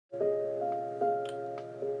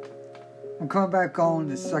I'm coming back on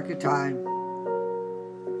the second time. I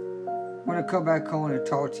want to come back on and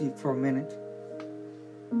talk to you for a minute.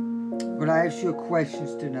 But I ask you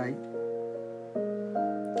questions tonight.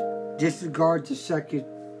 Disregard the second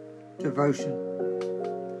devotion.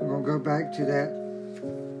 I'm going to go back to that.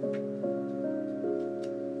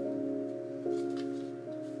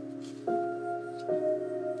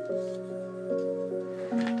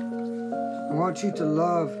 I want you to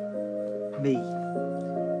love me.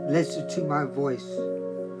 Listen to my voice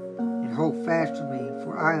and hold fast to me,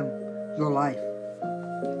 for I am your life.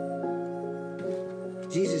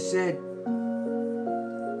 Jesus said,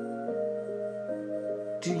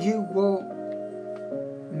 do you want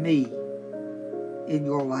me in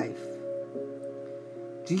your life?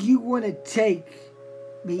 Do you want to take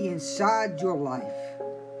me inside your life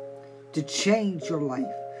to change your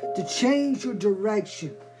life, to change your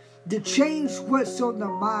direction, to change what's on the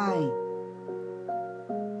mind,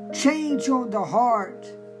 change on the heart,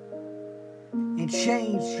 and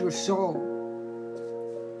change your soul?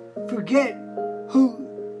 Forget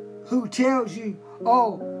who tells you,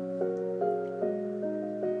 oh,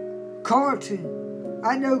 Carlton,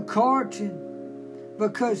 I know Carlton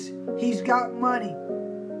because he's got money.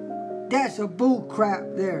 That's a bull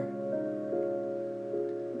crap there.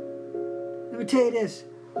 Let me tell you this.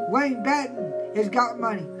 Wayne Batten has got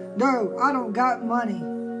money. No, I don't got money.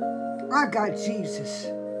 I got Jesus.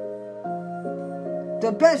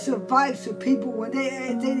 The best advice of people when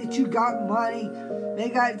they think that you got money, they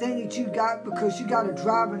got think that you got because you got to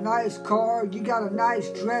drive a nice car, you got a nice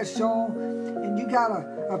dress on, and you got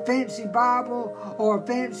a fancy Bible or a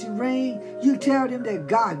fancy ring. You tell them that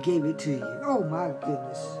God gave it to you. Oh my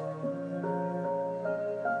goodness.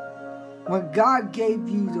 When God gave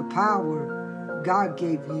you the power, God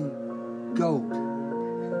gave you gold.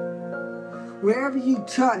 Wherever you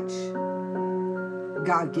touch,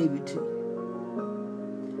 God gave it to you.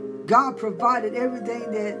 God provided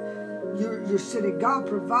everything that you're sitting. God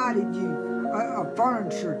provided you a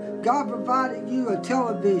furniture. God provided you a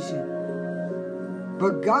television.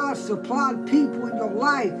 But God supplied people in your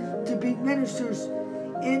life to be ministers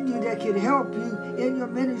in you that can help you in your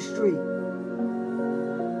ministry.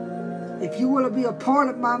 If you want to be a part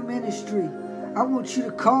of my ministry, I want you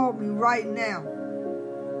to call me right now.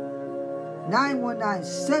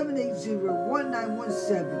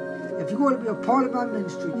 919-780-1917. If you want to be a part of my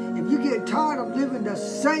ministry, if you get tired of living the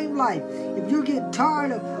same life, if you get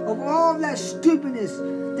tired of all that stupidness,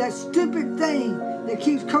 that stupid thing that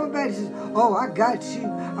keeps coming back and says, oh, I got you.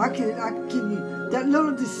 I can give you that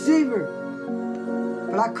little deceiver.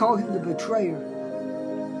 But I call him the betrayer.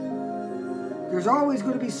 There's always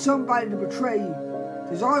going to be somebody to betray you.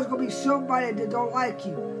 There's always going to be somebody that don't like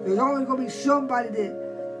you. There's always going to be somebody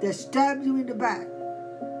that stabs you in the back.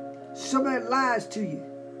 Somebody that lies to you.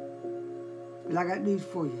 But I got news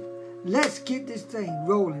for you. Let's get this thing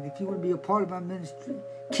rolling if you want to be a part of my ministry.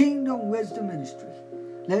 Kingdom Wisdom Ministry.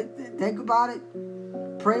 Think about it.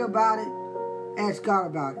 Pray about it. Ask God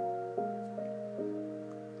about it.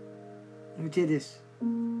 Let me tell you this.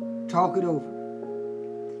 Talk it over.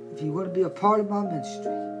 If you want to be a part of my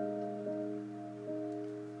ministry,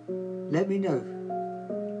 let me know.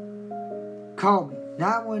 Call me.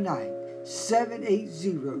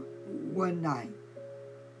 919-780-1917.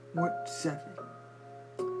 1917.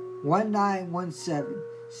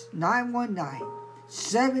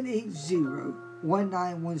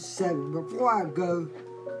 919-780-1917. Before I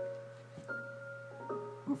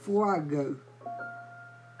go,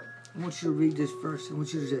 I want you to read this verse. I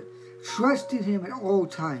want you to say, trust in him at all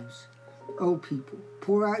times, O people.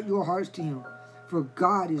 Pour out your hearts to him, for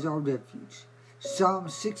God is our refuge. Psalm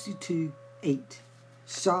 62:8.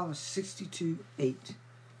 Psalm 62:8.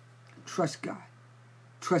 Trust God.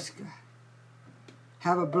 Trust God.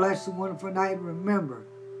 Have a blessed and wonderful night. Remember,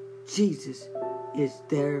 Jesus is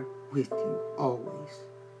there with you always.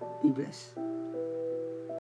 Be blessed.